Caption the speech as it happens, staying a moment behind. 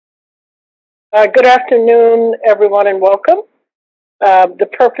Good afternoon, everyone, and welcome. The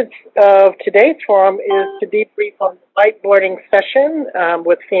purpose of today's forum is to debrief on the whiteboarding session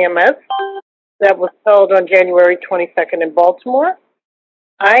with CMS that was held on January 22nd in Baltimore.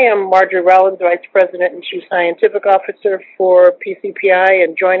 I am Marjorie Rollins, Vice President and Chief Scientific Officer for PCPI,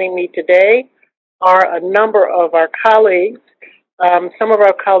 and joining me today are a number of our colleagues. Some of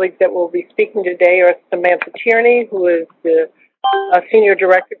our colleagues that will be speaking today are Samantha Tierney, who is the Senior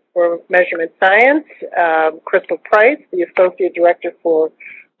Director for Measurement Science, Crystal Price, the Associate Director for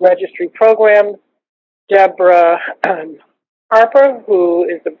Registry Programs, Deborah Harper, who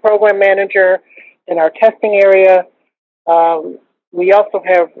is the Program Manager in our testing area. We also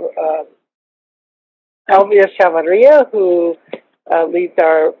have Elvia Chavarria, who leads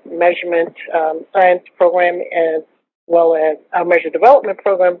our Measurement Science Program as well as our Measure Development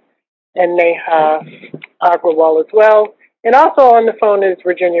Program, and Neha Agrawal as well. And also on the phone is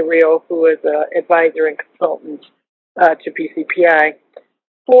Virginia Rio, who is an advisor and consultant to PCPI.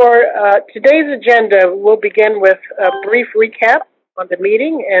 For today's agenda, we'll begin with a brief recap on the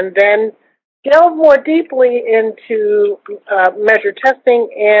meeting and then delve more deeply into measure testing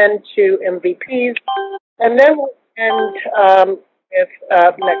and to MVPs, and then we'll end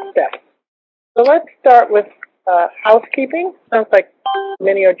with next steps. So let's start with housekeeping. Sounds like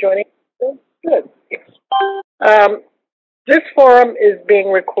many are joining. Good. This forum is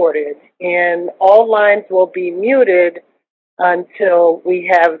being recorded, and all lines will be muted until we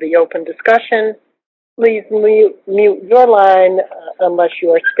have the open discussion. Please mute your line unless you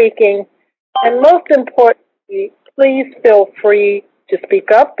are speaking. And most importantly, please feel free to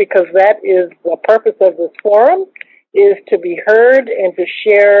speak up, because that is the purpose of this forum, is to be heard and to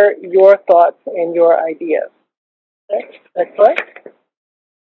share your thoughts and your ideas. Okay, next slide.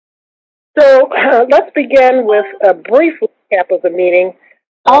 So let's begin with a brief recap of the meeting.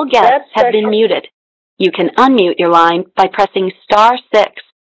 All guests have been muted. You can unmute your line by pressing *6.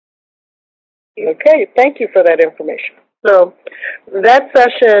 Okay, thank you for that information. So that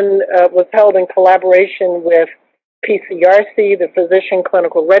session was held in collaboration with PCRC, the Physician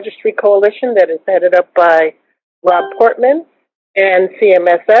Clinical Registry Coalition, that is headed up by Rob Portman, and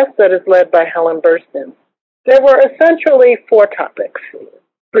CMSS, that is led by Helen Burston. There were essentially 4 topics: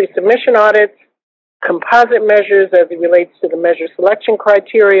 pre-submission audits, composite measures as it relates to the measure selection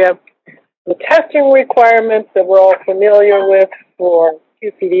criteria, the testing requirements that we're all familiar with for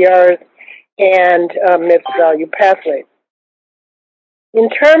QCDRs, and MIPS value pathways. In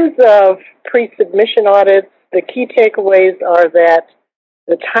terms of pre-submission audits, the key takeaways are that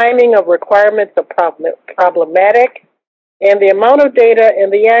the timing of requirements are problematic, and the amount of data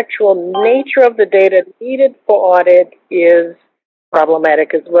and the actual nature of the data needed for audit is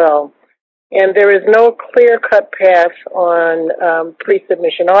problematic as well. And there is no clear-cut path on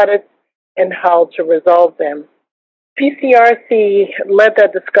pre-submission audits and how to resolve them. PCRC led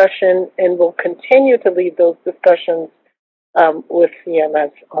that discussion and will continue to lead those discussions with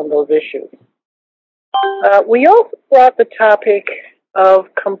CMS on those issues. We also brought the topic of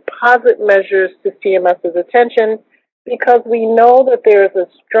composite measures to CMS's attention because we know that there is a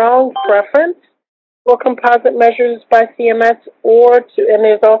strong preference for composite measures by CMS, and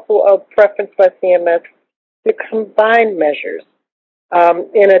there's also a preference by CMS to combine measures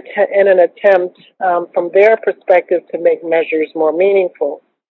in an attempt from their perspective to make measures more meaningful.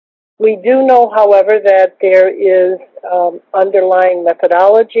 We do know, however, that there is underlying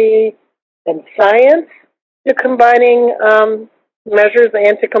methodology and science to combining measures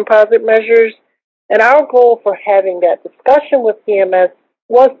and to composite measures, and our goal for having that discussion with CMS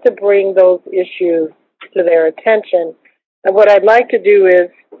was to bring those issues to their attention. And what I'd like to do is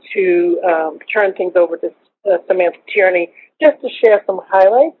to turn things over to Samantha Tierney just to share some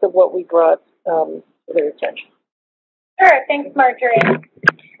highlights of what we brought to their attention. Sure, thanks, Marjorie.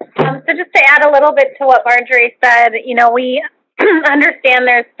 So just to add a little bit to what Marjorie said, we understand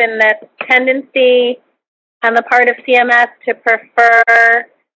there's been this tendency on the part of CMS to prefer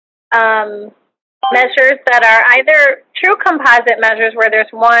measures that are either true composite measures where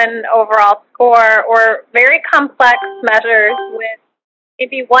there's one overall score, or very complex measures with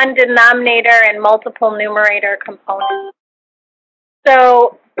maybe one denominator and multiple numerator components.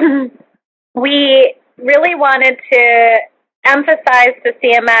 So we really wanted to emphasize to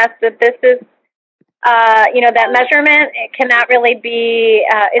CMS that this is, that measurement, it cannot really be,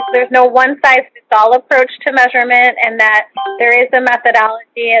 there's no one-size-fits-all approach to measurement, and that there is a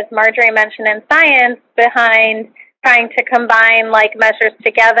methodology, as Marjorie mentioned, in science behind trying to combine like measures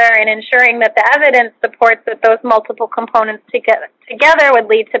together and ensuring that the evidence supports that those multiple components together would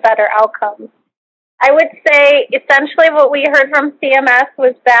lead to better outcomes. I would say essentially what we heard from CMS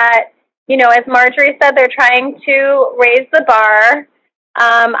was that you know, as Marjorie said, they're trying to raise the bar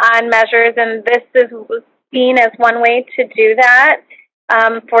on measures, and this is seen as one way to do that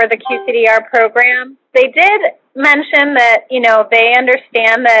for the QCDR program. They did mention that, you know, they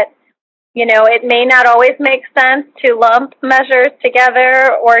understand that, you know, it may not always make sense to lump measures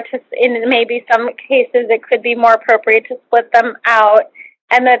together, or to, in maybe some cases, it could be more appropriate to split them out,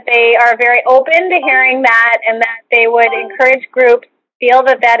 and that they are very open to hearing that, and that they would encourage groups feel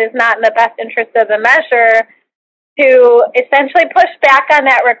that that is not in the best interest of the measure to essentially push back on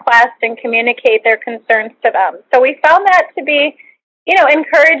that request and communicate their concerns to them. So we found that to be, you know,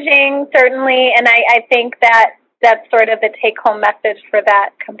 encouraging, certainly, and I think that that's sort of the take-home message for that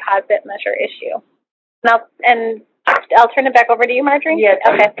composite measure issue. And I'll turn it back over to you, Marjorie. Yes,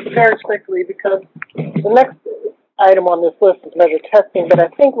 okay. Very quickly, because the next item on this list is measure testing, but I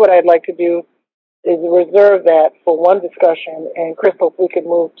think what I'd like to do is reserve that for one discussion, and Crystal, if we could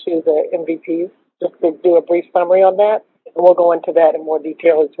move to the MVPs, just to do a brief summary on that, and we'll go into that in more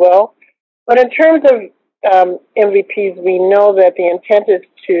detail as well. But in terms of MVPs, we know that the intent is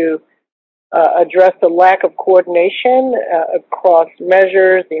to address the lack of coordination across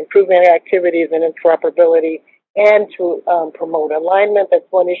measures, the improvement activities and interoperability, and to promote alignment. That's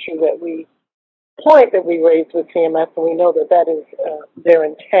one issue that we raised with CMS, and we know that that is their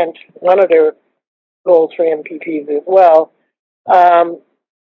intent, one of their goals for MPPs as well.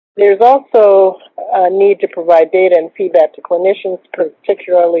 There's also a need to provide data and feedback to clinicians,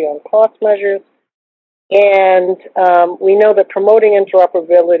 particularly on cost measures. And we know that promoting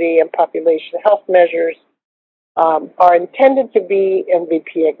interoperability and population health measures are intended to be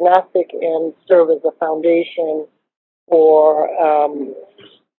MVP agnostic and serve as a foundation for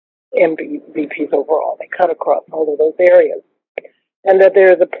MVPs overall. They cut across all of those areas. And that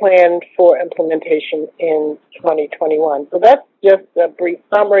there is a plan for implementation in 2021. So that's just a brief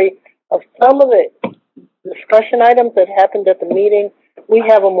summary of some of the discussion items that happened at the meeting. We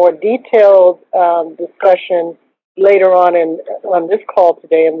have a more detailed discussion later on this call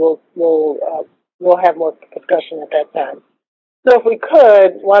today, and we'll have more discussion at that time. So if we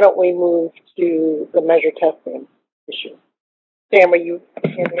could, why don't we move to the measure testing issue? Sam, are you?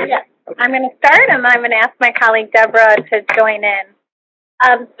 Yes, I'm going to start, and I'm going to ask my colleague Deborah to join in.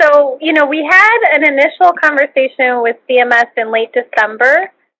 So, you know, we had an initial conversation with CMS in late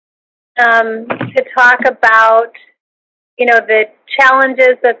December to talk about, you know, the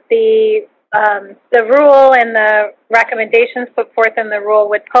challenges that the rule and the recommendations put forth in the rule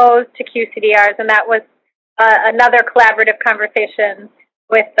would pose to QCDRs, and that was another collaborative conversation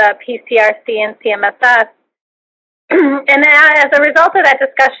with PCRC and CMSS. And as a result of that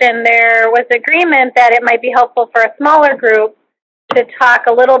discussion, there was agreement that it might be helpful for a smaller group to talk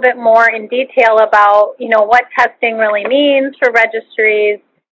a little bit more in detail about, you know, what testing really means for registries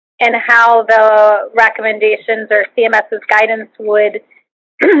and how the recommendations or CMS's guidance would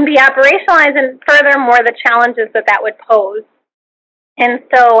be operationalized, and furthermore, the challenges that that would pose. And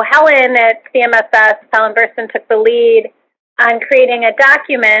so Helen at CMSS, Helen Burson, took the lead on creating a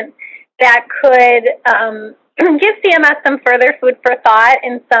document that could give CMS some further food for thought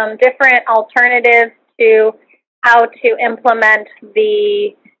and some different alternatives to how to implement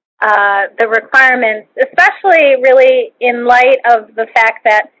the requirements, especially really in light of the fact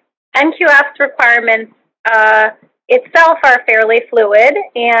that NQF's requirements itself are fairly fluid,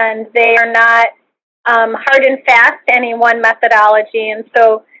 and they are not hard and fast to any one methodology. And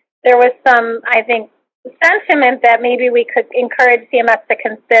so there was some, I think, sentiment that maybe we could encourage CMS to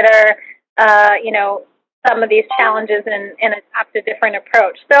consider, you know, some of these challenges and adopt a different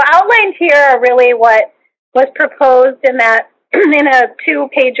approach. So outlined here are really what was proposed in that in a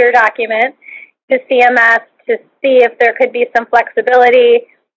 2-pager document to CMS to see if there could be some flexibility.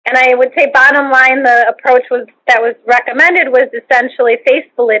 And I would say bottom line, the approach that was recommended was essentially face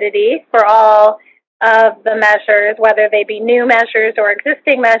validity for all of the measures, whether they be new measures or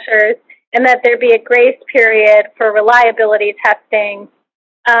existing measures, and that there be a grace period for reliability testing,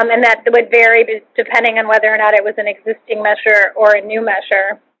 and that would vary depending on whether or not it was an existing measure or a new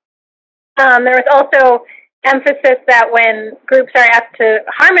measure. There was also emphasis that when groups are asked to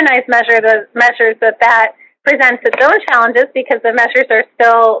harmonize the measures, that presents its own challenges because the measures are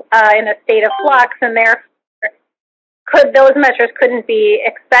still in a state of flux, and therefore those measures couldn't be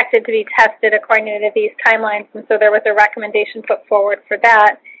expected to be tested according to these timelines. And so there was a recommendation put forward for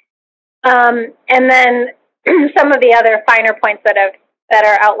that. And then some of the other finer points that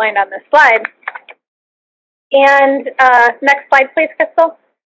are outlined on this slide. And next slide, please, Crystal.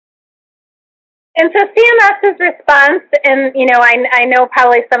 And so CMS's response, and you know, I know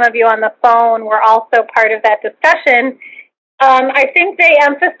probably some of you on the phone were also part of that discussion, I think they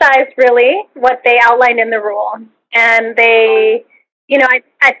emphasized really what they outlined in the rule. And they, you know,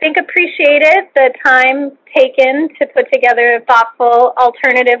 I think appreciated the time taken to put together a thoughtful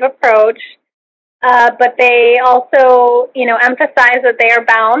alternative approach. But they also, you know, emphasize that they are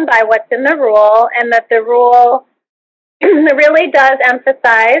bound by what's in the rule, and that the rule really does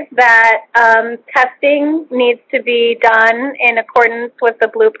emphasize that testing needs to be done in accordance with the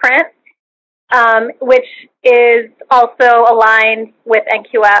blueprint, which is also aligned with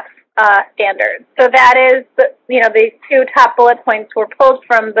NQF standards. So that is, you know, these two top bullet points were pulled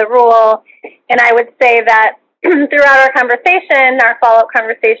from the rule, and I would say that throughout our conversation, our follow-up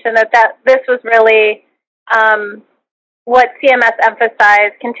conversation, that this was really what CMS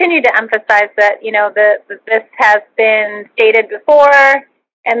emphasized, continued to emphasize that, you know, this has been stated before,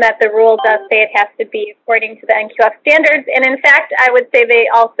 and that the rule does say it has to be according to the NQF standards. And in fact, I would say they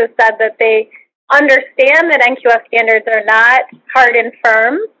also said that they understand that NQF standards are not hard and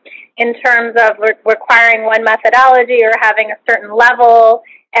firm in terms of requiring one methodology or having a certain level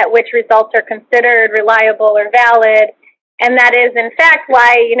at which results are considered reliable or valid. And that is, in fact,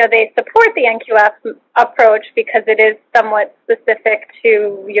 why, you know, they support the NQF approach, because it is somewhat specific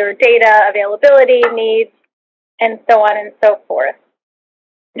to your data availability needs and so on and so forth.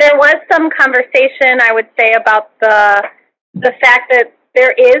 There was some conversation, I would say, about the fact that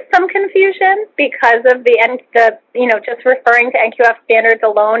there is some confusion because of the you know, just referring to NQF standards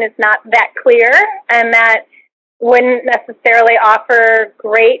alone is not that clear, and that wouldn't necessarily offer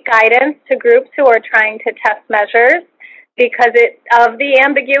great guidance to groups who are trying to test measures, because of the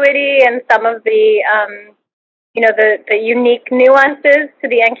ambiguity and some of the, you know, the unique nuances to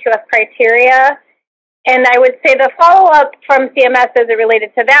the NQF criteria. And I would say the follow-up from CMS as it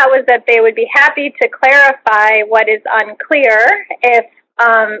related to that was that they would be happy to clarify what is unclear if,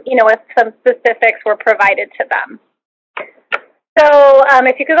 you know, if some specifics were provided to them. So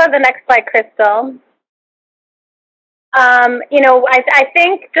if you could go to the next slide, Crystal. You know, I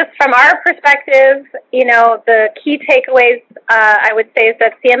think just from our perspective, you know, the key takeaways, I would say, is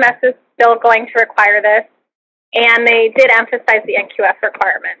that CMS is still going to require this, and they did emphasize the NQF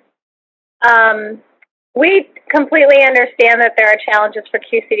requirement. We completely understand that there are challenges for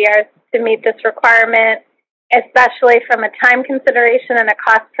QCDRs to meet this requirement, especially from a time consideration and a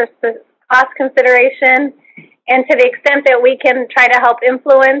cost consideration. And to the extent that we can try to help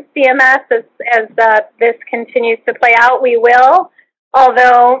influence CMS as this continues to play out, we will.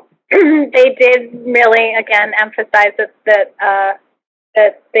 Although they did really, again, emphasize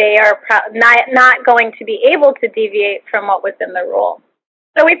that they are not going to be able to deviate from what was in the rule.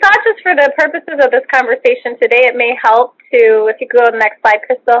 So we thought, just for the purposes of this conversation today, it may help to, if you could go to the next slide,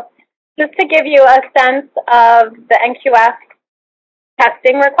 Crystal, just to give you a sense of the NQF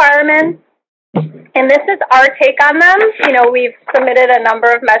testing requirements. And this is our take on them. You know, we've submitted a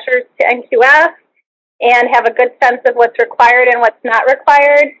number of measures to NQF and have a good sense of what's required and what's not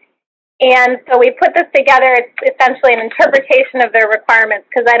required. And so we put this together. It's essentially an interpretation of their requirements,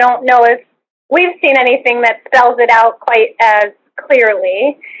 because I don't know if we've seen anything that spells it out quite as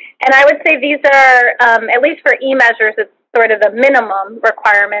clearly. And I would say these are, at least for e-measures, it's sort of the minimum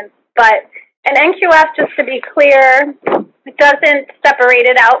requirements. But an NQF, just to be clear, doesn't separate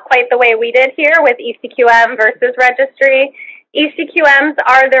it out quite the way we did here with ECQM versus registry. ECQMs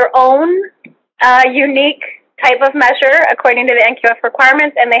are their own unique type of measure according to the NQF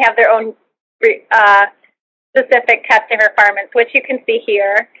requirements, and they have their own specific testing requirements, which you can see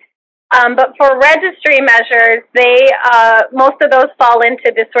here. But for registry measures, most of those fall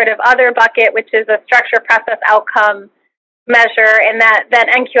into this sort of other bucket, which is a structure, process, outcome measure, and that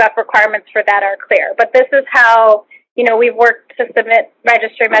NQF requirements for that are clear. But this is how, you know, we've worked to submit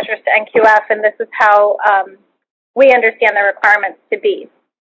registry measures to NQF, and this is how we understand the requirements to be.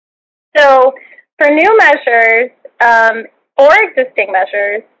 So for new measures or existing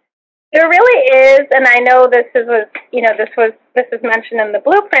measures, there really is, and I know this is mentioned in the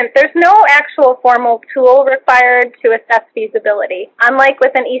blueprint, there's no actual formal tool required to assess feasibility. Unlike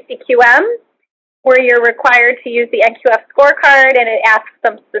with an ECQM, where you're required to use the NQF scorecard and it asks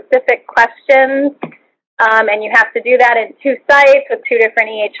some specific questions, and you have to do that in 2 sites with 2 different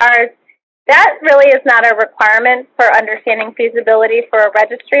EHRs, that really is not a requirement for understanding feasibility for a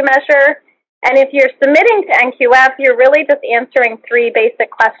registry measure. And if you're submitting to NQF, you're really just answering 3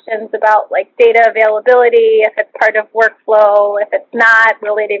 basic questions about, like, data availability, if it's part of workflow, if it's not,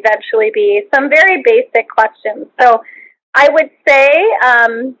 will it eventually be, some very basic questions. So I would say,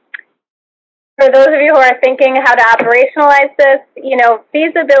 for those of you who are thinking how to operationalize this, you know,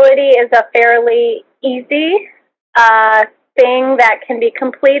 feasibility is a fairly easy thing that can be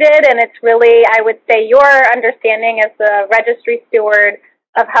completed, and it's really, I would say, your understanding as the registry steward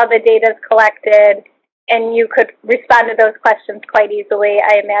of how the data is collected, and you could respond to those questions quite easily,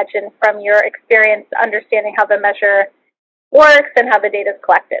 I imagine, from your experience understanding how the measure works and how the data is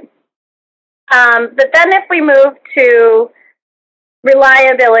collected. But then if we move to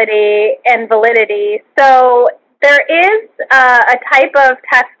reliability and validity, so there is a type of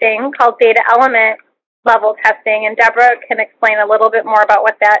testing called data element level testing, and Deborah can explain a little bit more about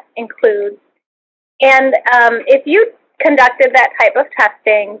what that includes. And if you conducted that type of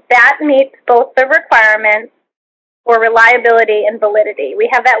testing, that meets both the requirements for reliability and validity. We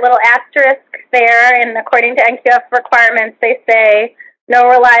have that little asterisk there, and according to NQF requirements, they say no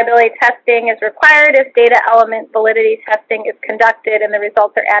reliability testing is required if data element validity testing is conducted and the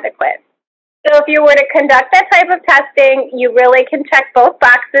results are adequate. So if you were to conduct that type of testing, you really can check both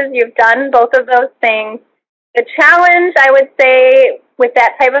boxes. You've done both of those things. The challenge, I would say, with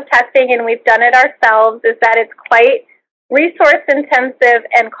that type of testing, and we've done it ourselves, is that it's quite resource intensive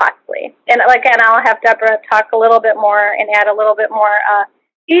and costly. And again, I'll have Deborah talk a little bit more and add a little bit more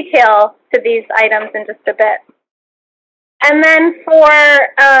detail to these items in just a bit. And then for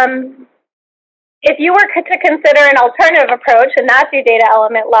if you were to consider an alternative approach and not do data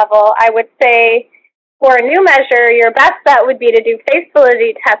element level, I would say for a new measure, your best bet would be to do face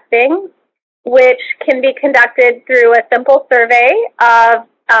validity testing, which can be conducted through a simple survey of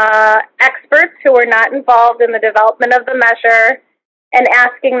experts who are not involved in the development of the measure, and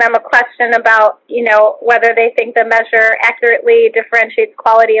asking them a question about, you know, whether they think the measure accurately differentiates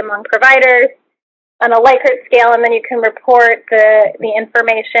quality among providers on a Likert scale, and then you can report the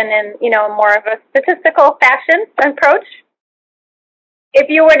information in, you know, more of a statistical fashion approach. If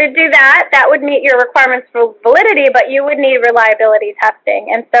you were to do that, that would meet your requirements for validity, but you would need reliability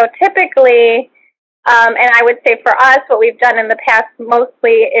testing. And so typically, and I would say for us, what we've done in the past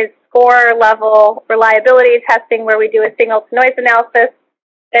mostly is score level reliability testing, where we do a signal to noise analysis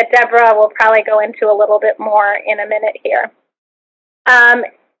that Deborah will probably go into a little bit more in a minute here.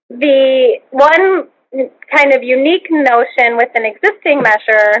 The one kind of unique notion with an existing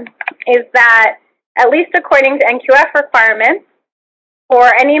measure is that, at least according to NQF requirements,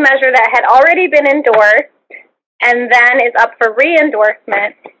 for any measure that had already been endorsed and then is up for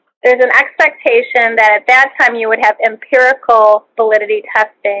re-endorsement, there's an expectation that at that time you would have empirical validity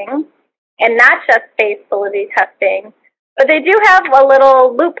testing and not just face validity testing. But they do have a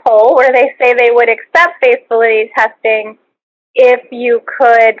little loophole where they say they would accept face validity testing if you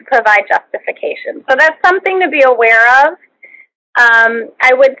could provide justification. So that's something to be aware of.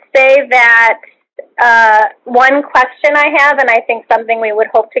 I would say that one question I have, and I think something we would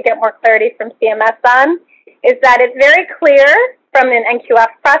hope to get more clarity from CMS on, is that it's very clear from an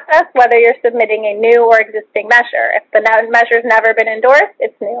NQF process whether you're submitting a new or existing measure. If the measure's never been endorsed,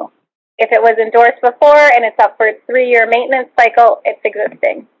 it's new. If it was endorsed before and it's up for its 3-year maintenance cycle, it's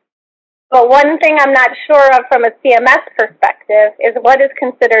existing. But one thing I'm not sure of from a CMS perspective is what is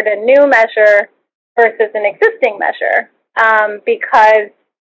considered a new measure versus an existing measure, because,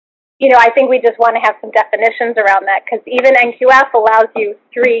 you know, I think we just want to have some definitions around that, because even NQF allows you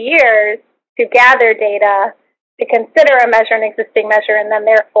 3 years to gather data to consider a measure an existing measure, and then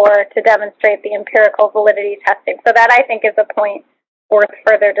therefore to demonstrate the empirical validity testing. So that, I think, is a point worth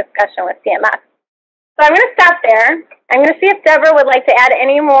further discussion with CMS. So I'm going to stop there. I'm going to see if Deborah would like to add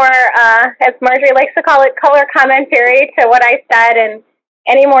any more, as Marjorie likes to call it, color commentary to what I said, and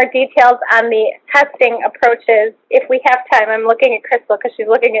any more details on the testing approaches if we have time. I'm looking at Crystal because she's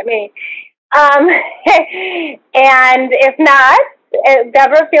looking at me. And if not,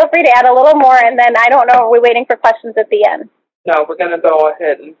 Deborah, feel free to add a little more, and then I don't know, are we waiting for questions at the end? No, we're going to go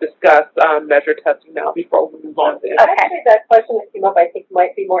ahead and discuss measure testing now before we move on to it. Okay. Actually, that question that came up, I think,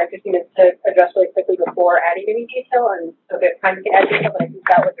 might be more interesting to address really quickly before adding any detail, and so there's time to add detail, but I think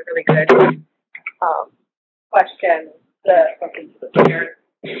that was a really good question.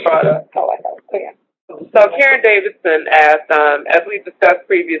 So Karen Davidson asked, as we discussed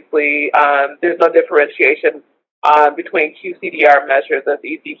previously, there's no differentiation between QCDR measures as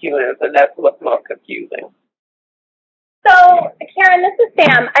ECQMs, and that's what's most confusing. So, Karen, this is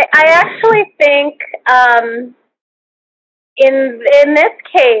Sam. I actually think in this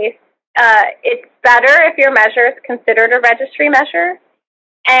case, it's better if your measure is considered a registry measure.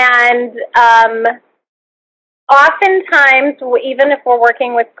 And oftentimes, even if we're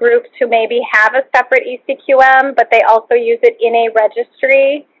working with groups who maybe have a separate ECQM, but they also use it in a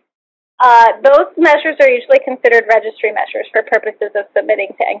registry, those measures are usually considered registry measures for purposes of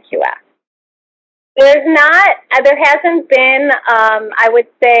submitting to NQF. There hasn't been, I would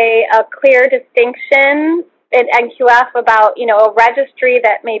say, a clear distinction in NQF about, a registry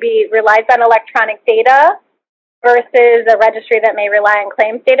that maybe relies on electronic data versus a registry that may rely on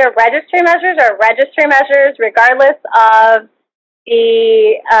claims data. Registry measures are registry measures regardless of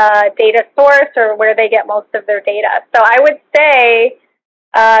the data source or where they get most of their data. So I would say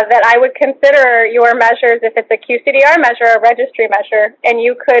that I would consider your measures, if it's a QCDR measure, a registry measure, and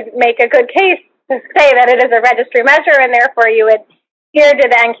you could make a good case to say that it is a registry measure, and therefore you would adhere to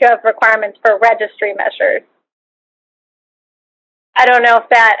the NQF requirements for registry measures. I don't know if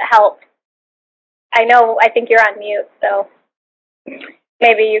that helps. I think you're on mute, so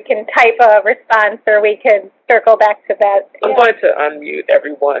maybe you can type a response or we can circle back to that. I'm going to unmute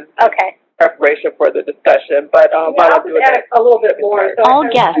everyone. Okay. Preparation for the discussion, but while I'm doing that, a little bit more. So All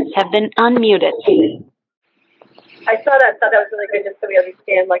guests have been unmuted. I saw that, thought that was really good, just so we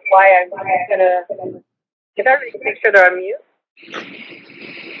understand why I'm gonna, if everybody can make sure they're on mute,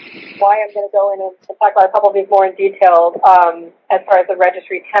 why I'm gonna go in and talk about a couple of these more in detail as far as the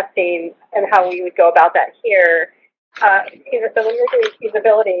registry testing and how we would go about that here. So when you're doing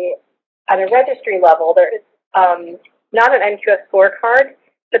feasibility at a registry level, there is not an NQF scorecard,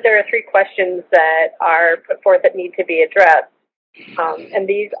 but there are 3 questions that are put forth that need to be addressed. And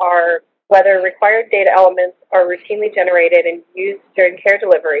these are whether required data elements are routinely generated and used during care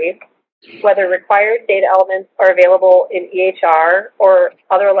delivery, whether required data elements are available in EHR or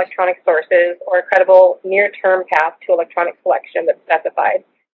other electronic sources, or a credible near-term path to electronic collection that's specified,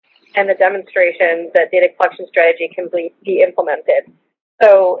 and the demonstration that data collection strategy can be implemented.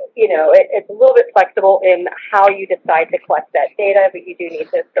 So, it's a little bit flexible in how you decide to collect that data, but you do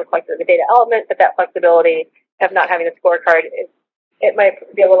need to still collect the data element, but that flexibility of not having a scorecard, it might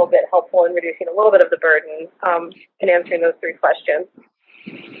be a little bit helpful in reducing a little bit of the burden in answering those 3 questions.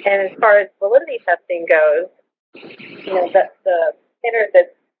 And as far as validity testing goes, the standard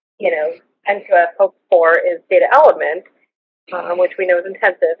that, NQF hopes for is data element, which we know is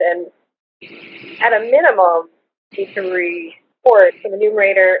intensive. And at a minimum, you need to report from the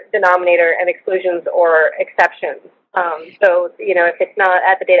numerator, denominator, and exclusions or exceptions. So, if it's not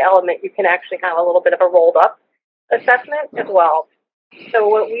at the data element, you can actually have a little bit of a rolled up assessment as well. So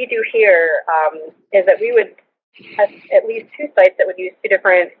what we do here is that we would have at least 2 sites that would use 2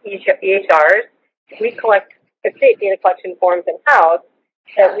 different EHRs. We collect state data collection forms in-house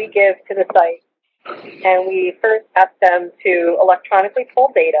that we give to the site, and we first ask them to electronically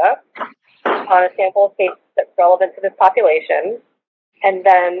pull data on a sample of cases that's relevant to this population, and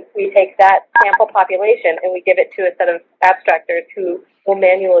then we take that sample population and we give it to a set of abstractors who will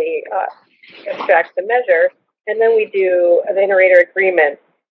manually abstract the measure. And then we do an inter-rater agreement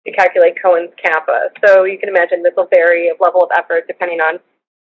to calculate Cohen's kappa. So you can imagine this will vary of level of effort depending on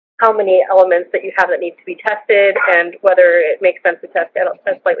how many elements that you have that need to be tested and whether it makes sense to test at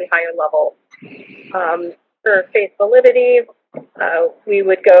a slightly higher level. For face validity, we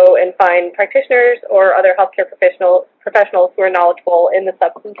would go and find practitioners or other healthcare professionals who are knowledgeable in the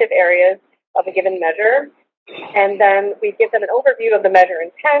substantive areas of a given measure. And then we give them an overview of the measure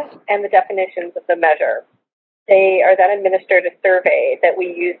intent and the definitions of the measure. They are then administered a survey that we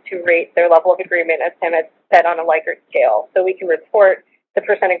use to rate their level of agreement, as Tim had said, on a Likert scale. So we can report the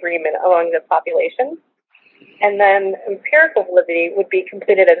percent agreement among the population. And then empirical validity would be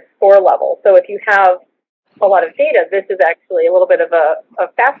completed at a score level. So if you have a lot of data, this is actually a little bit of a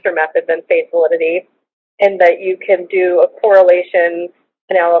faster method than face validity, in that you can do a correlation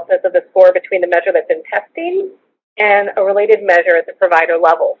analysis of the score between the measure that's in testing and a related measure at the provider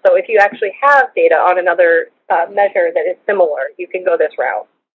level. So if you actually have data on another measure that is similar, you can go this route.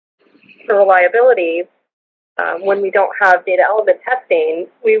 For reliability, when we don't have data element testing,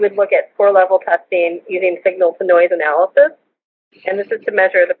 we would look at score level testing using signal to noise analysis. And this is to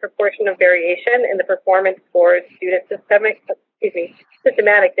measure the proportion of variation in the performance scores due to systematic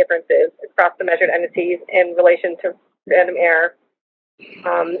differences across the measured entities in relation to random error.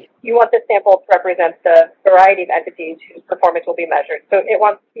 You want this sample to represent the variety of entities whose performance will be measured. So you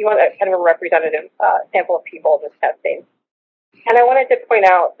want a kind of a representative sample of people in this testing. And I wanted to point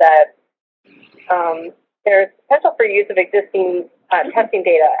out that there's potential for use of existing testing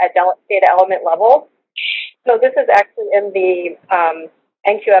data at data element level. So this is actually in the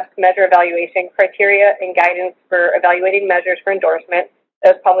NQF's measure evaluation criteria and guidance for evaluating measures for endorsement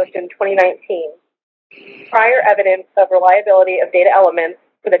that was published in 2019. Prior evidence of reliability of data elements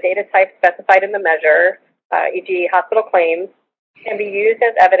for the data type specified in the measure, e.g. hospital claims, can be used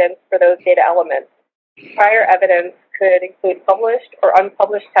as evidence for those data elements. Prior evidence could include published or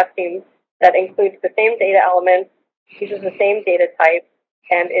unpublished testing that includes the same data elements, uses the same data type,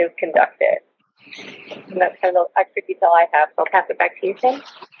 and is conducted. And that's kind of the extra detail I have, so I'll pass it back to you, Tim.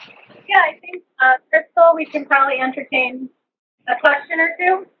 Yeah, I think, Crystal, we can probably entertain a question or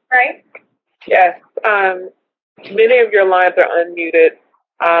two, right? Yes. Many of your lines are unmuted.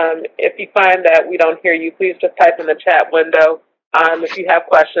 If you find that we don't hear you, please just type in the chat window. If you have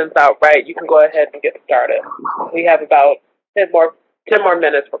questions outright, you can go ahead and get started. We have about 10 more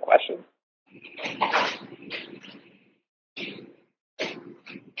minutes for questions.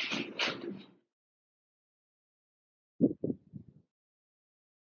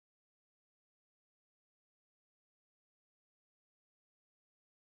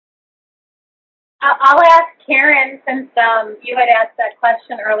 I'll ask Karen, since you had asked that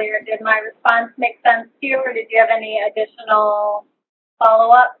question earlier. Did my response make sense to you, or did you have any additional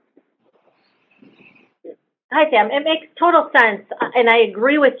follow-up? Hi, Sam. It makes total sense, and I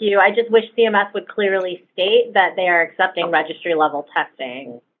agree with you. I just wish CMS would clearly state that they are accepting registry-level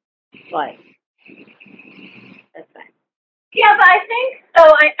testing. But that's fine. Yeah, but I think so.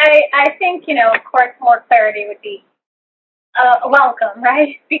 I think, you know, of course, more clarity would be welcome,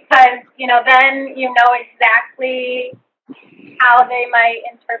 right? Because, you know, then you know exactly how they might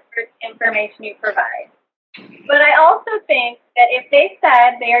interpret information you provide. But I also think that if they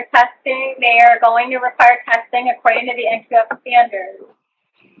said they are going to require testing according to the NQF standards,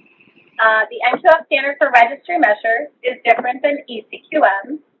 the NQF standard for registry measures is different than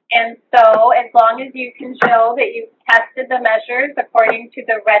ECQM. And so as long as you can show that you've tested the measures according to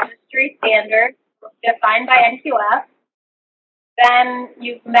the registry standards defined by NQF, then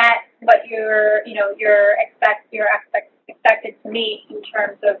you've met what you're expected to meet in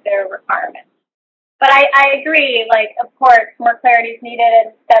terms of their requirements. But I agree, like, of course, more clarity is needed,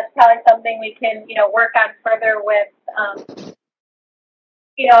 and that's probably something we can, you know, work on further with,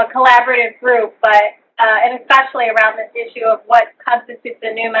 you know, a collaborative group, but, and especially around this issue of what constitutes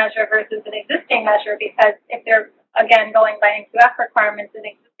a new measure versus an existing measure, because if they're, again, going by NQF requirements, an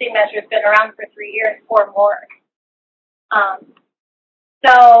existing measure has been around for 3 years or more.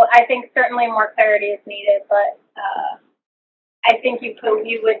 So I think certainly more clarity is needed, but I think you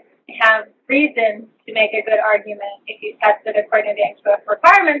would have reason to make a good argument if you tested according to the NQF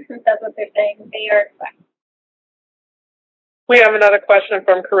requirements, since that's what they're saying they are expecting. We have another question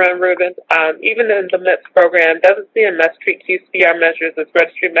from Corinne Rubin. Even in the MIPS program, doesn't CMS treat QCDR measures as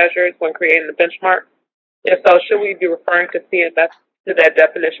registry measures when creating the benchmark? If so, should we be referring to CMS to that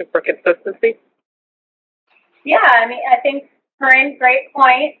definition for consistency? Yeah, I mean, I think, Corinne, great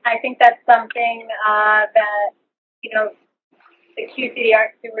point. I think that's something that, you know, the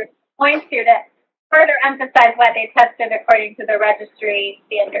QCDR stewards point to further emphasize why they tested according to the registry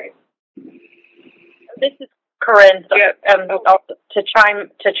standards. This is Corinne. To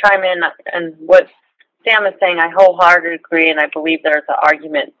chime in, and what Sam is saying, I wholeheartedly agree, and I believe there's an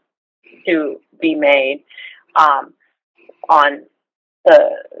argument to be made on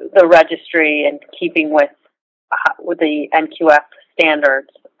the registry and keeping with the NQF standards.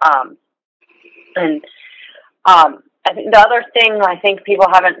 I think the other thing I think people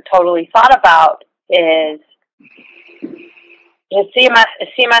haven't totally thought about is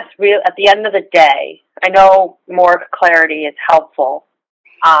CMS real at the end of the day. I know more clarity is helpful,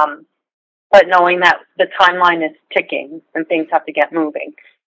 but knowing that the timeline is ticking and things have to get moving.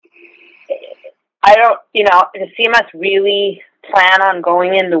 Does CMS really plan on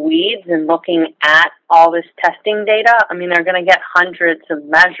going in the weeds and looking at all this testing data? I mean, they're going to get hundreds of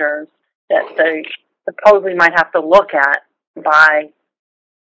measures that they supposedly might have to look at by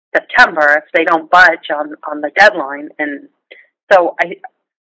September if they don't budge on the deadline. And so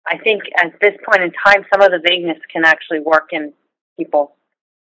I think at this point in time, some of the vagueness can actually work in people's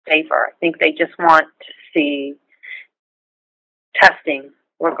favor. I think they just want to see testing,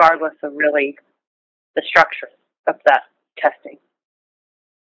 regardless of really the structure of that testing.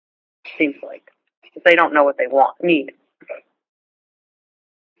 Seems like, because they don't know what they need.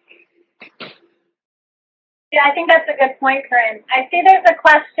 Yeah, I think that's a good point, Corinne. I see there's a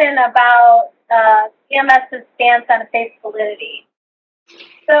question about CMS's stance on face validity.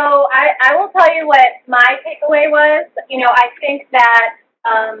 So I will tell you what my takeaway was. You know, I think that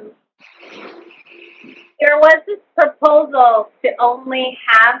there was this proposal to only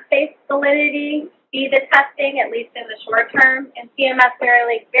have face validity be the testing, at least in the short term, and CMS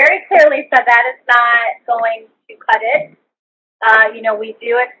very clearly said that is not going to cut it. You know, we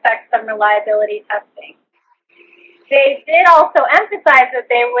do expect some reliability testing. They did also emphasize that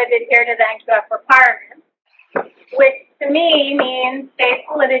they would adhere to the NQF requirements, which to me means face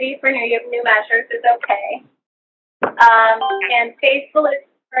validity for new measures is okay. And face validity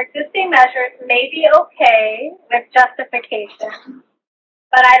for existing measures may be okay with justification,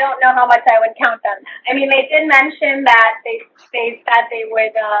 but I don't know how much I would count on that. I mean, they did mention that they said they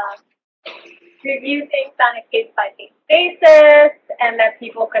would review things on a case-by-case basis, and that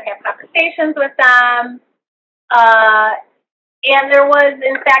people could have conversations with them. And there was,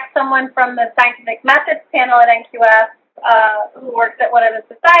 in fact, someone from the scientific methods panel at NQF who works at one of the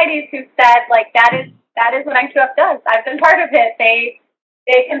societies who said, like, that is what NQF does. I've been part of it. They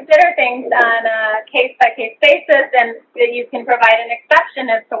consider things on a case-by-case basis, and that you can provide an exception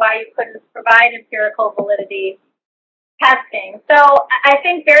as to why you couldn't provide empirical validity testing. So I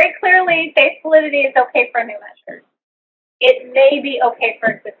think very clearly face validity is okay for new measures. It may be okay for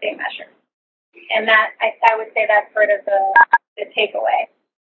existing measures. And that, I would say that's sort of the takeaway.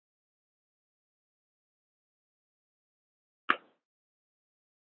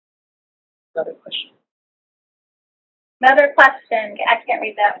 Another question. Another question. I can't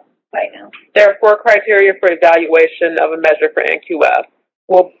read that right now. There are 4 criteria for evaluation of a measure for NQF.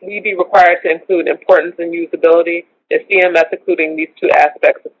 Will we be required to include importance and usability? Is CMS including these 2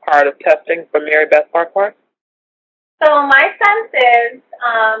 aspects as part of testing for Mary Beth Farquhar? So my sense is,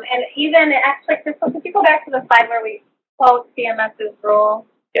 and even actually, Crystal, could you go back to the slide where we quote CMS's rule?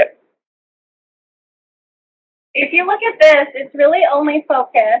 Yep. If you look at this, it's really only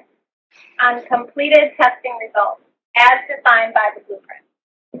focused on completed testing results as defined by the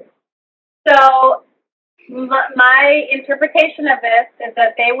blueprint. So my interpretation of this is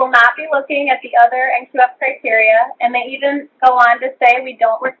that they will not be looking at the other NQF criteria, and they even go on to say we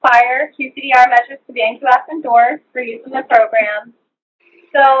don't require QCDR measures to be NQF endorsed for use in the program.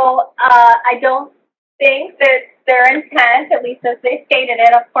 So I don't think that their intent, at least as they stated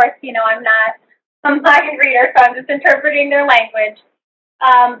it, of course, you know, I'm not a mind reader, so I'm just interpreting their language.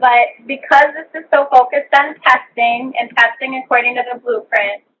 But because this is so focused on testing and testing according to the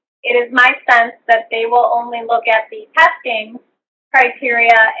blueprint, it is my sense that they will only look at the testing criteria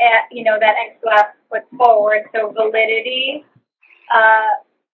that NQF puts forward. So validity,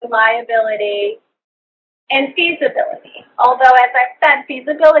 reliability, and feasibility. Although, as I've said,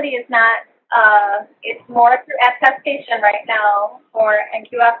 feasibility is not, it's more through attestation right now for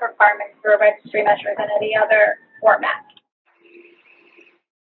NQF requirements for a registry measure than any other format.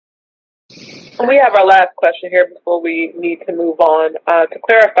 We have our last question here before we need to move on. To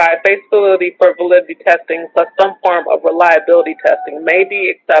clarify, feasibility for validity testing plus some form of reliability testing may be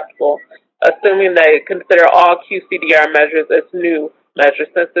acceptable, assuming they consider all QCDR measures as new measures,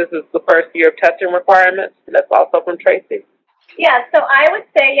 since this is the first year of testing requirements. That's also from Tracy. Yeah, so I would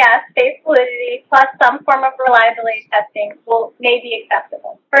say yes, face validity plus some form of reliability testing may be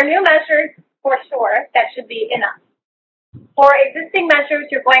acceptable. For new measures, for sure, that should be enough. For existing measures,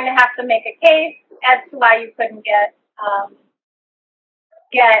 you're going to have to make a case as to why you couldn't get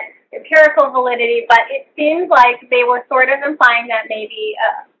empirical validity, but it seems like they were sort of implying that maybe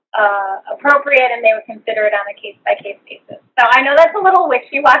appropriate and they would consider it on a case-by-case basis. So I know that's a little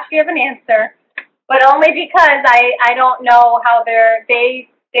wishy-washy of an answer, but only because I don't know how they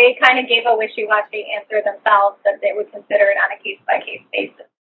kind of gave a wishy-washy answer themselves that they would consider it on a case-by-case basis.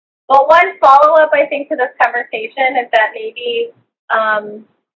 But one follow-up, I think, to this conversation is that maybe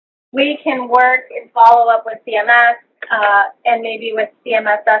we can work and follow up with CMS and maybe with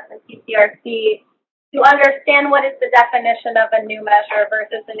CMSS and CCRC to understand what is the definition of a new measure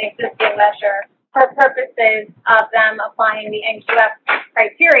versus an existing measure for purposes of them applying the NQF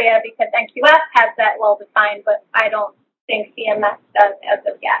criteria, because NQF has that well defined, but I don't think CMS does as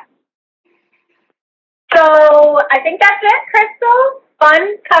of yet. So I think that's it, Crystal.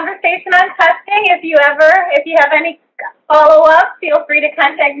 Fun conversation on testing. If you have any follow-up, feel free to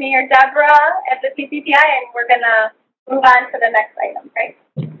contact me or Deborah at the PCPI, and we're going to move on to the next item, right?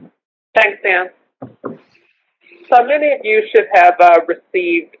 Thanks, Dan. So many of you should have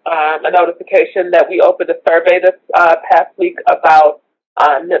received a notification that we opened a survey this past week about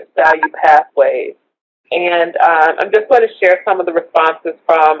NIPS value pathways. And I'm just going to share some of the responses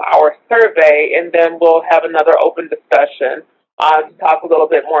from our survey, and then we'll have another open discussion to talk a little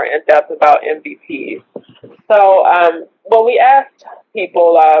bit more in depth about MVPs. So when we asked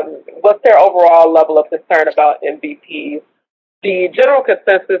people what's their overall level of concern about MVPs, the general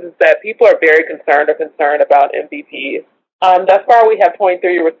consensus is that people are very concerned about MVPs. Thus far, we have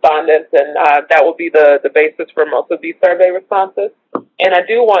 23 respondents, and that will be the basis for most of these survey responses. And I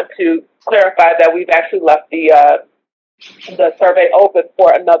do want to clarify that we've actually left the survey open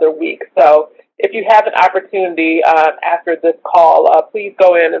for another week. So if you have an opportunity after this call, please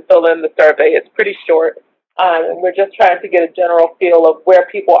go in and fill in the survey. It's pretty short, and we're just trying to get a general feel of where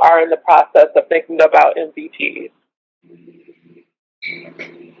people are in the process of thinking about MVPs.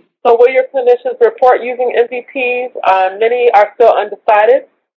 So will your clinicians report using MVPs? Many are still undecided.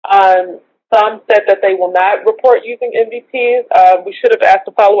 Some said that they will not report using MVPs. We should have asked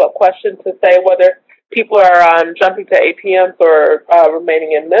a follow-up question to say whether people are jumping to APMs or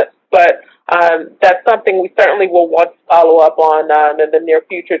remaining in MIPS, but that's something we certainly will want to follow up on in the near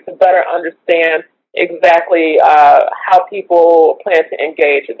future to better understand exactly how people plan to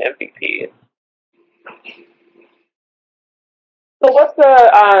engage in MVPs. So what's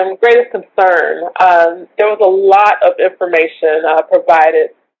the greatest concern? There was a lot of information provided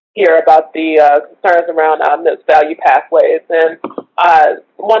here about the concerns around MIPS value pathways. And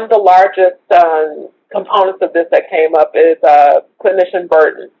one of the largest components of this that came up is clinician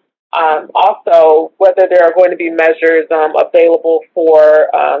burden. Also, whether there are going to be measures available for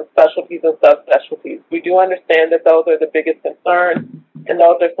specialties and subspecialties. We do understand that those are the biggest concerns, and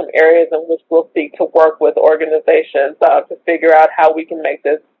those are some areas in which we'll seek to work with organizations to figure out how we can make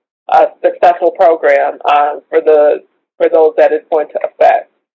this a successful program for those that it's going to affect.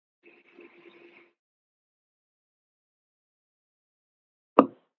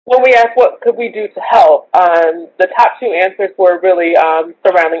 When we asked what could we do to help, the top two answers were really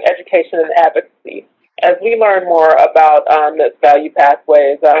surrounding education and advocacy. As we learn more about this value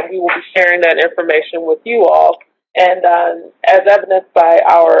pathways, we will be sharing that information with you all. And as evidenced by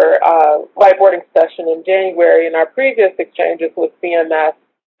our whiteboarding session in January and our previous exchanges with CMS,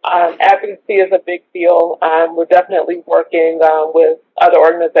 advocacy is a big deal. We're definitely working with other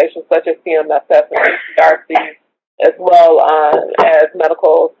organizations such as CMSF and PCRC, as well as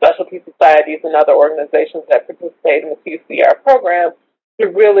medical specialty societies and other organizations that participate in the QCR program, to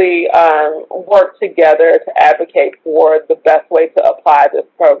really work together to advocate for the best way to apply this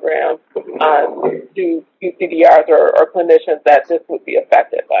program to QCDRs or clinicians that this would be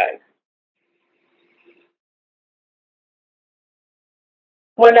affected by.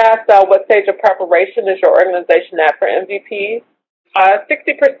 When asked what stage of preparation is your organization at for MVPs,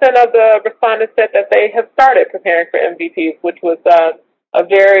 60% of the respondents said that they have started preparing for MVPs, which was a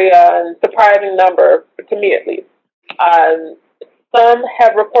very surprising number, to me at least. Some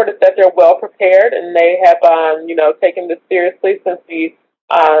have reported that they're well prepared and they have, taken this seriously since the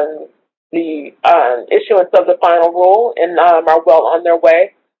issuance of the final rule and are well on their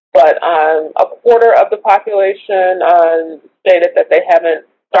way. But a quarter of the population stated that they haven't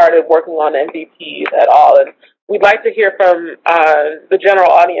started working on MVPs at all. And we'd like to hear from the general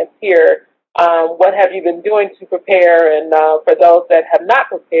audience here. What have you been doing to prepare? And for those that have not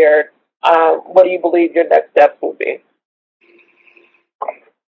prepared, what do you believe your next steps will be?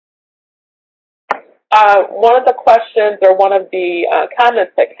 One of the questions or one of the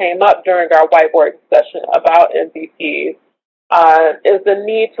comments that came up during our whiteboarding session about MVPs is the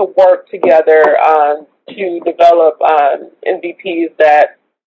need to work together to develop MVPs that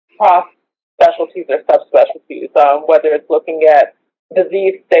cross specialties or subspecialties, whether it's looking at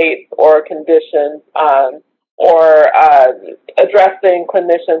disease states or conditions or addressing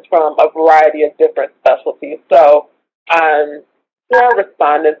clinicians from a variety of different specialties. So 4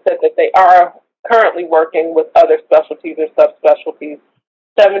 respondents said that they are currently working with other specialties or subspecialties.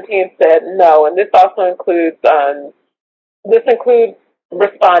 17 said no, and this also includes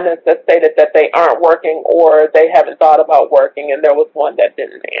respondents that stated that they aren't working or they haven't thought about working, and there was one that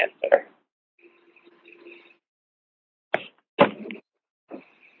didn't answer.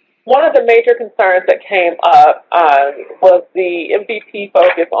 One of the major concerns that came up was the MVP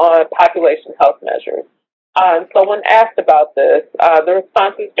focus on population health measures. So when asked about this, the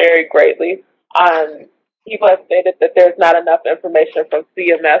responses varied greatly. People have stated that there's not enough information from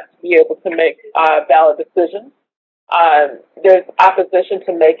CMS to be able to make valid decisions. There's opposition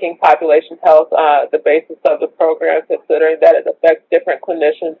to making population health the basis of the program, considering that it affects different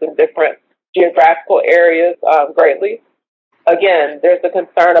clinicians in different geographical areas greatly. Again, there's a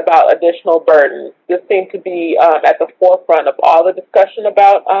concern about additional burden. This seemed to be at the forefront of all the discussion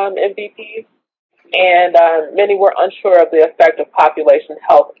about MVPs, and many were unsure of the effect of population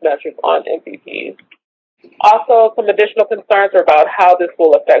health measures on MVPs. Also, some additional concerns are about how this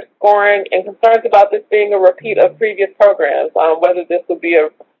will affect scoring and concerns about this being a repeat of previous programs, whether this would be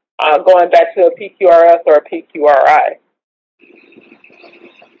going back to a PQRS or a PQRI.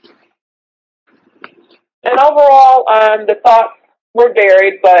 And overall, the thoughts were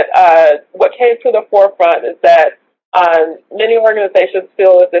varied, but what came to the forefront is that many organizations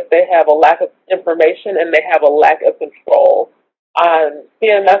feel as if they have a lack of information and they have a lack of control.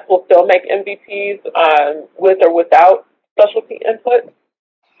 CMS will still make MVPs with or without specialty input.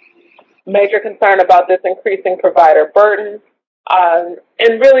 Major concern about this increasing provider burden and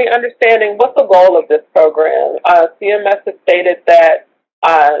really understanding what's the goal of this program. CMS has stated that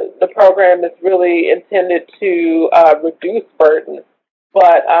the program is really intended to reduce burden.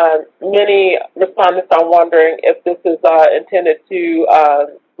 but many respondents are wondering if this is intended to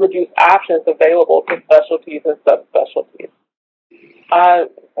reduce options available to specialties and subspecialties.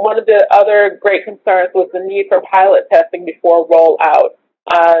 One of the other great concerns was the need for pilot testing before rollout.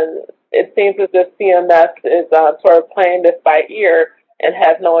 It seems as if CMS is sort of playing this by ear and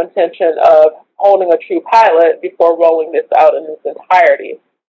has no intention of holding a true pilot before rolling this out in its entirety.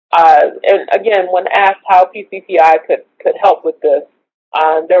 And again, when asked how PCPI could help with this,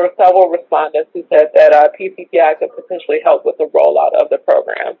 there were several respondents who said that PCPI could potentially help with the rollout of the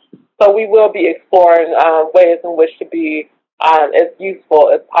program. So we will be exploring ways in which to be as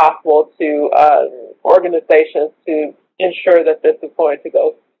useful as possible to organizations to ensure that this is going to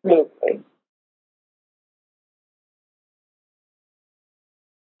go smoothly.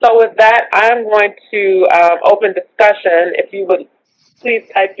 So with that, I'm going to open discussion. If you would please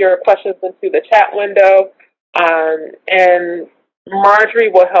type your questions into the chat window, and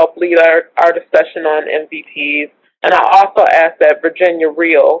Marjorie will help lead our discussion on MVPs. And I'll also ask that Virginia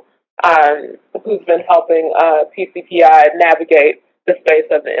Reel, who's been helping PCPI navigate the space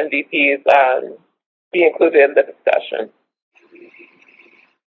of the MVPs, be included in the discussion.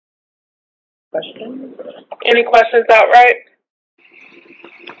 Questions? Any questions outright?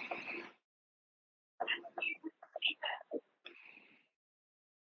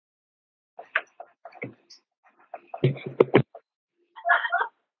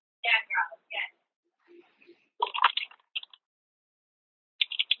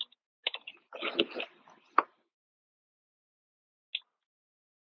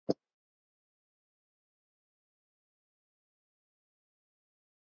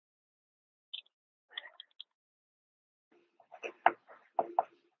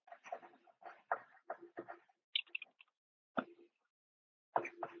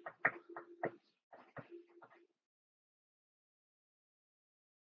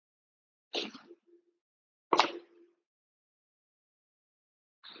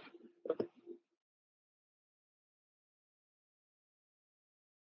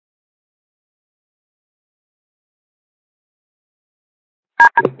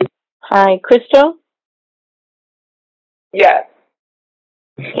 Hi, Crystal? Yes.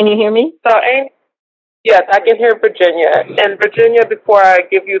 Can you hear me? So, yes, I can hear Virginia. And Virginia, before I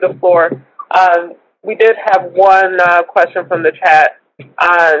give you the floor, we did have one question from the chat.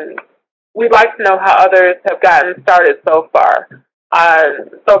 We'd like to know how others have gotten started so far.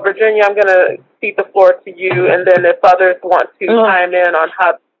 So, Virginia, I'm going to cede the floor to you, and then if others want to chime in on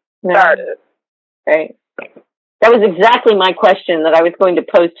how to start it. Right. That was exactly my question that I was going to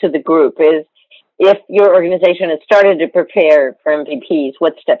pose to the group is, if your organization has started to prepare for MVPs,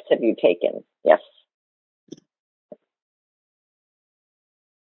 what steps have you taken? Yes.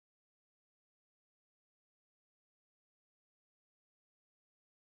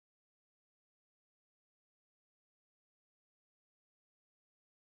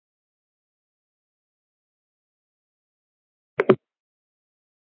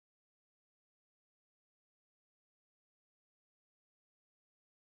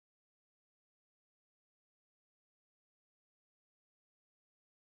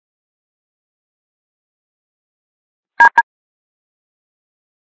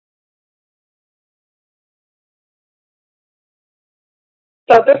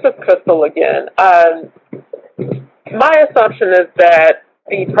 So this is Crystal again. My assumption is that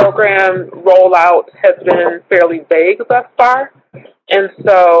the program rollout has been fairly vague thus far, and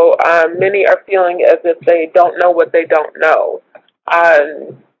so many are feeling as if they don't know what they don't know.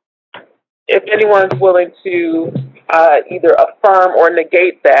 If anyone's willing to either affirm or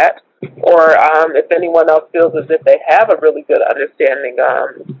negate that, or if anyone else feels as if they have a really good understanding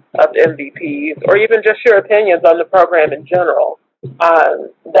of MVPs, or even just your opinions on the program in general,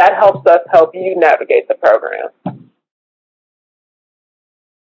 that helps us help you navigate the program.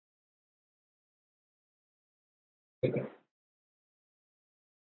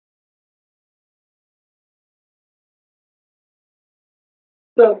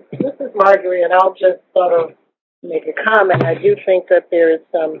 So this is Marjorie, and I'll just sort of make a comment. I do think that there is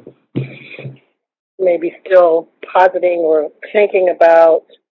some maybe still positing or thinking about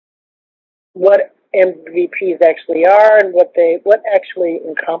what MVPs actually are and what actually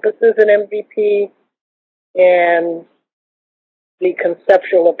encompasses an MVP and the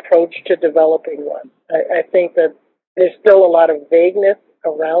conceptual approach to developing one. I think that there's still a lot of vagueness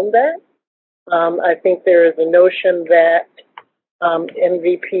around that. I think there is a notion that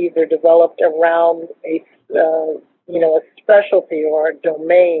MVPs are developed around a specialty or a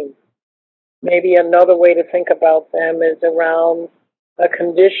domain. Maybe another way to think about them is around a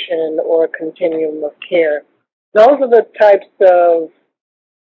condition or a continuum of care. Those are the types of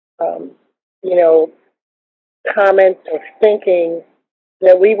you know, comments or thinking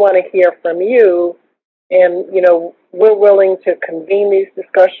that we want to hear from you. And, you know, we're willing to convene these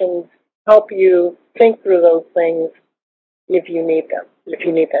discussions, help you think through those things if you need them, if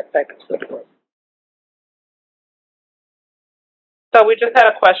you need that type of support. So we just had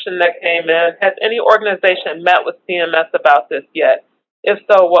a question that came in. Has any organization met with CMS about this yet? If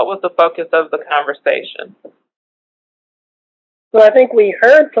so, what was the focus of the conversation? So I think we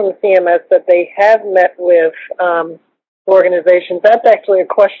heard from CMS that they have met with organizations. That's actually a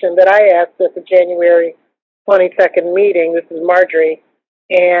question that I asked at the January 22nd meeting. This is Marjorie.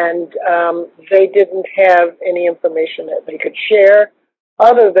 And they didn't have any information that they could share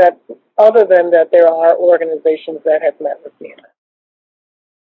other than that there are organizations that have met with CMS.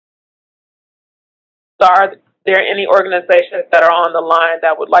 So are there any organizations that are on the line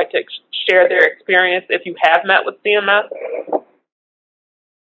that would like to share their experience if you have met with CMS?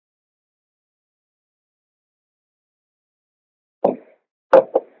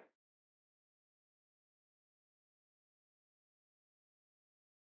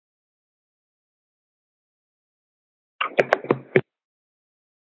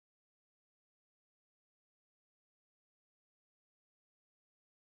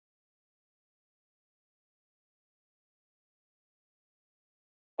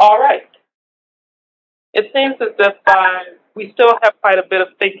 All right. It seems as if we still have quite a bit of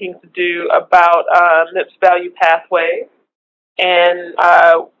thinking to do about NIPS value pathways, and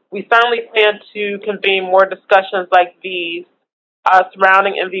we certainly plan to convene more discussions like these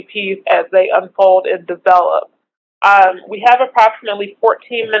surrounding MVPs as they unfold and develop. We have approximately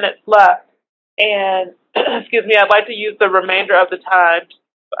 14 minutes left, and excuse me, I'd like to use the remainder of the time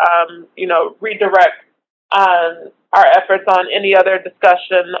to, redirect our efforts on any other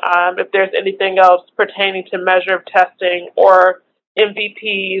discussion. If there's anything else pertaining to measure of testing or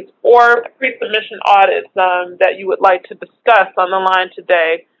MVPs or pre-submission audits that you would like to discuss on the line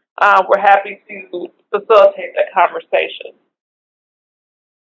today, we're happy to facilitate that conversation.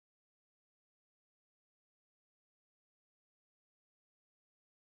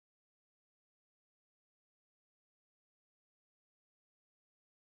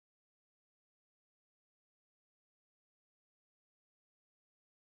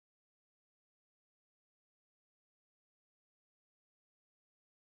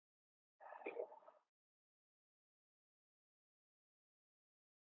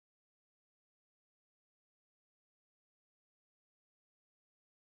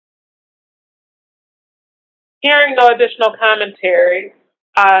 Hearing no additional commentary,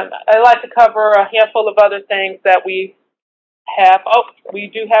 I'd like to cover a handful of other things that we have. Oh, we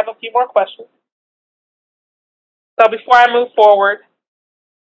do have a few more questions. So before I move forward,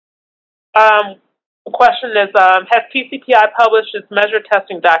 the question is, has PCPI published its measure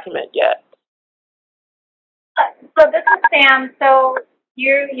testing document yet? So this is Sam. So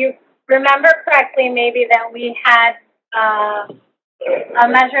you remember correctly maybe that we had a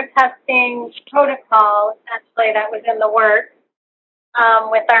measure testing protocol, essentially, that was in the works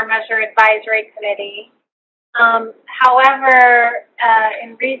with our measure advisory committee. However,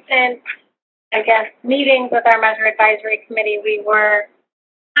 in recent, meetings with our measure advisory committee, we were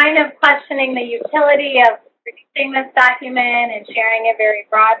kind of questioning the utility of producing this document and sharing it very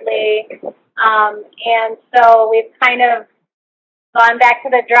broadly. And so we've kind of gone back to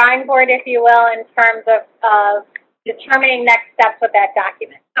the drawing board, if you will, in terms of determining next steps with that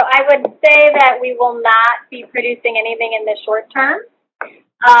document. So I would say that we will not be producing anything in the short term.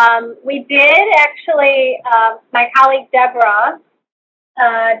 We did actually, my colleague Deborah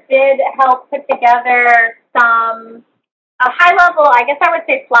did help put together some high-level, I guess I would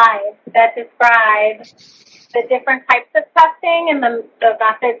say, slides that describe the different types of testing and the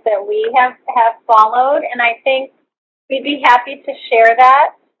methods that we have followed. And I think we'd be happy to share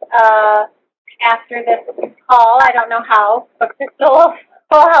that after this call. I don't know how, but Crystal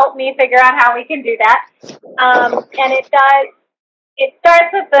will help me figure out how we can do that. And it starts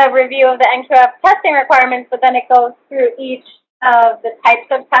with the review of the NQF testing requirements, but then it goes through each of the types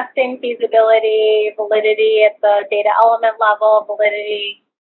of testing: feasibility, validity at the data element level, validity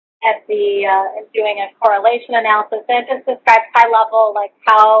at the doing a correlation analysis. And it just describes high level, like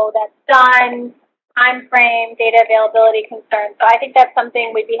how that's done, time frame, data availability concerns. So I think that's something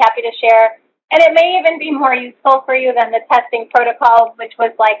we'd be happy to share. And it may even be more useful for you than the testing protocol, which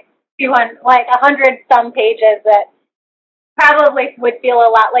was like 100 some pages that probably would feel a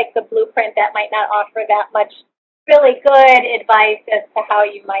lot like the blueprint that might not offer that much really good advice as to how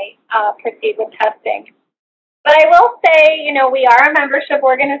you might proceed with testing. But I will say, we are a membership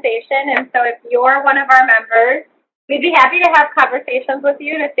organization, and so if you're one of our members We'd be happy to have conversations with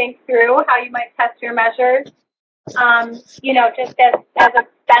you to think through how you might test your measures. You know, just as a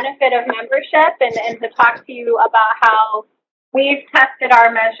benefit of membership and to talk to you about how we've tested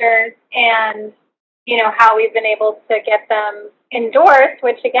our measures and, you know, how we've been able to get them endorsed,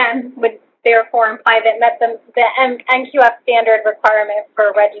 which again would therefore imply that met the NQF standard requirement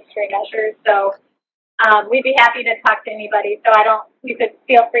for registry measures. So we'd be happy to talk to anybody. So you could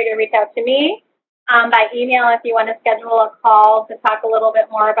feel free to reach out to me by email if you want to schedule a call to talk a little bit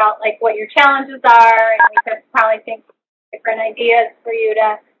more about like what your challenges are, and we could probably think of different ideas for you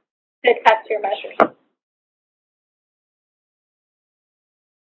to test your measures.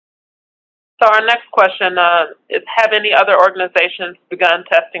 So our next question is, have any other organizations begun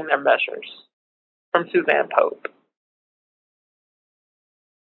testing their measures? From Suzanne Pope.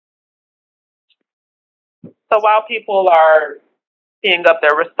 So while people are teeing up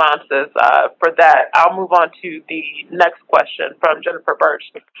their responses for that, I'll move on to the next question from Jennifer Birch.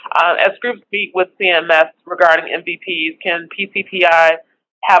 As groups meet with CMS regarding MVPs, can PCPI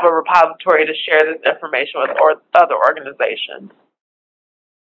have a repository to share this information with other organizations?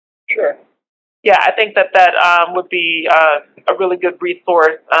 Sure. Yeah, I think that would be a really good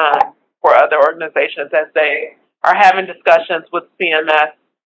resource for other organizations as they are having discussions with CMS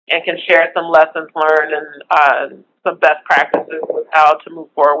and can share some lessons learned and some best practices with how to move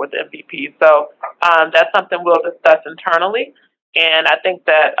forward with MVP. So that's something we'll discuss internally, and I think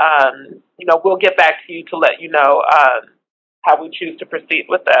that you know, we'll get back to you to let you know how we choose to proceed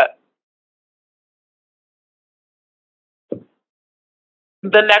with that.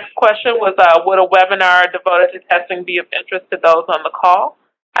 The next question was, would a webinar devoted to testing be of interest to those on the call?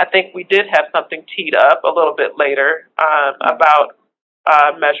 I think we did have something teed up a little bit later about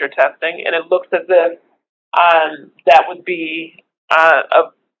measure testing, and it looks as if that would be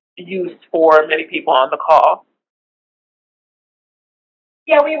of use for many people on the call.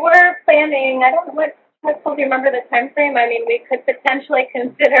 Yeah, we were planning, I don't know do you remember the time frame? I mean, we could potentially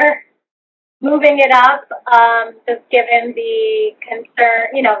consider moving it up, just given the concern,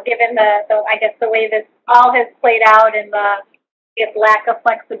 you know, given the I guess the way this all has played out and the lack of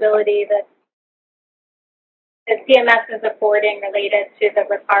flexibility that the CMS is affording related to the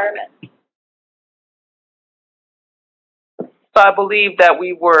requirements. So I believe that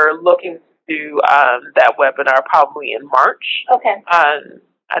we were looking to do that webinar probably in March. Okay.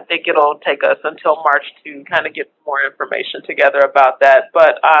 I think it'll take us until March to kind of get more information together about that.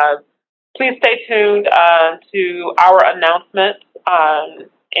 But please stay tuned to our announcement,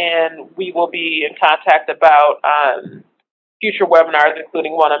 and we will be in contact about future webinars,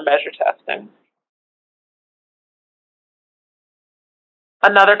 including one on measure testing.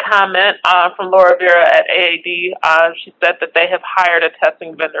 Another comment from Laura Vera at AAD. She said that they have hired a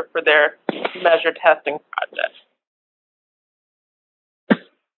testing vendor for their measure testing project.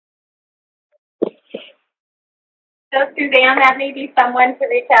 So Suzanne, that may be someone to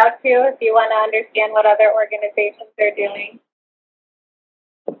reach out to if you want to understand what other organizations are doing.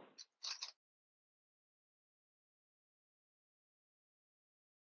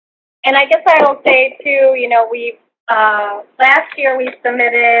 And I guess I will say too, you know, last year we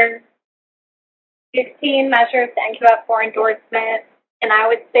submitted 15 measures to NQF for endorsement, and I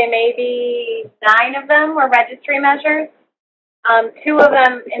would say maybe 9 of them were registry measures. 2 of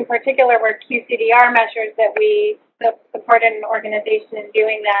them in particular were QCDR measures that we supported an organization in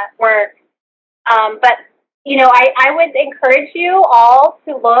doing that work. But, you know, I would encourage you all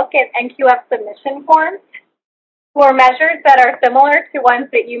to look at NQF submission forms for measures that are similar to ones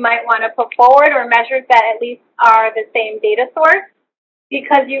that you might want to put forward, or measures that at least are the same data source,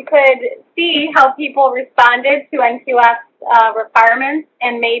 because you could see how people responded to NQF requirements,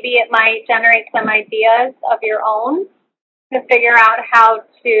 and maybe it might generate some ideas of your own to figure out how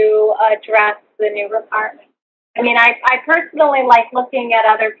to address the new requirements. I mean, I personally like looking at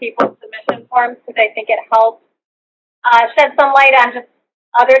other people's submission forms because I think it helps shed some light on just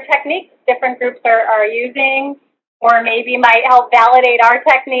other techniques different groups are using, or maybe might help validate our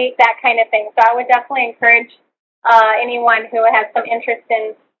technique, that kind of thing. So I would definitely encourage anyone who has some interest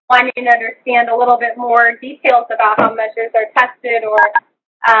in wanting to understand a little bit more details about how measures are tested, or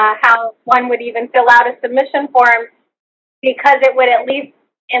how one would even fill out a submission form, because it would at least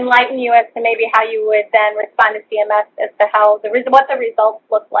enlighten you as to maybe how you would then respond to CMS as to how what the results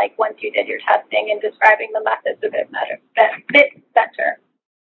look like once you did your testing, and describing the methods of it better.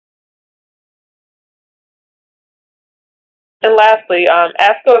 And lastly,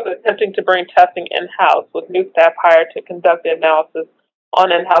 ASCO is attempting to bring testing in-house with new staff hired to conduct the analysis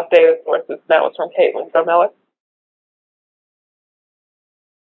on in-house data sources. That was from Caitlin Miller.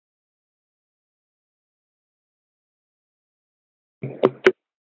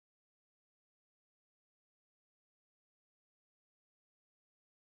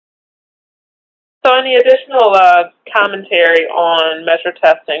 So any additional commentary on measure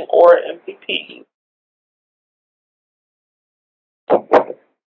testing or MCP?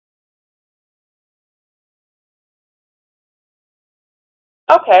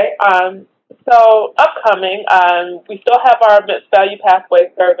 Okay, so upcoming, we still have our Mixed Value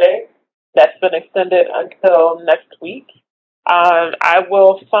Pathway survey that's been extended until next week. I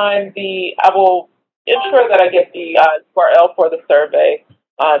will ensure that I get the URL for the survey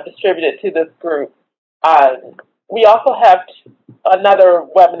distributed to this group. We also have another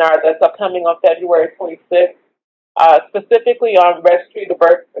webinar that's upcoming on February 26th, specifically on registry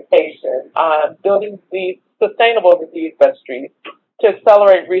diversification, building the sustainable disease registries to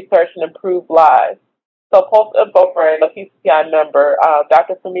accelerate research and improve lives. So post-info friend, a PCPI member,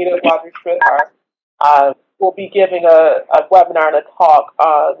 Dr. Samita Wadri-Sridhar, will be giving a webinar and a talk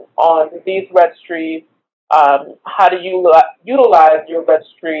on disease registries, how to utilize your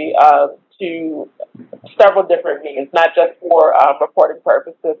registry to several different means, not just for reporting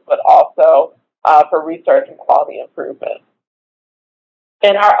purposes, but also for research and quality improvement.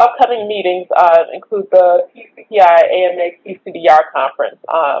 And our upcoming meetings include the PCPI AMA QCDR conference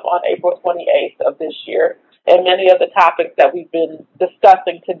on April 28th of this year. And many of the topics that we've been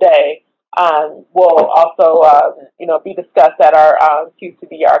discussing today will also be discussed at our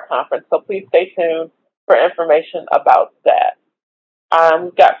QCDR conference. So please stay tuned for information about that.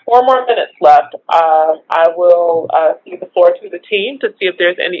 We've got 4 more minutes left. I will give the floor to the team to see if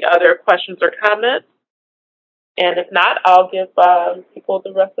there's any other questions or comments. And if not, I'll give people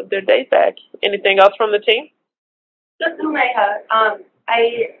the rest of their day back. Anything else from the team? This is Neha.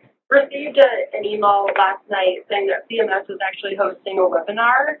 I received an email last night saying that CMS was actually hosting a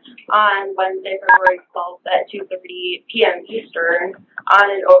webinar on Wednesday, February 12th at 2:30 p.m. Eastern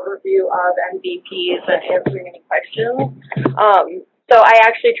on an overview of MVPs and answering any questions. So I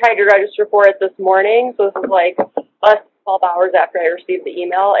actually tried to register for it this morning. So this is like less than 12 hours after I received the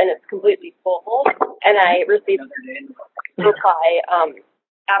email, and it's completely full. And I received a reply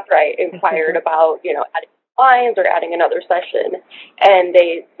after I inquired about, adding lines or adding another session, and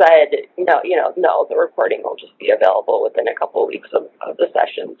they said, no, the recording will just be available within a couple of weeks of the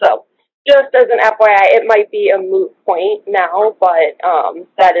session. So just as an FYI, it might be a moot point now, but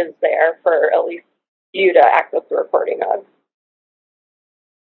that is there for at least you to access the recording of.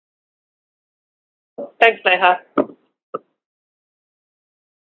 Thanks, Neha.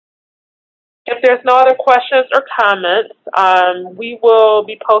 If there's no other questions or comments, we will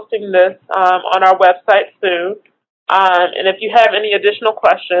be posting this on our website soon. And if you have any additional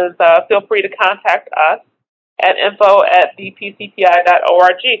questions, feel free to contact us at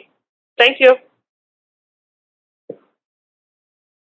info@thepcpi.org. Thank you.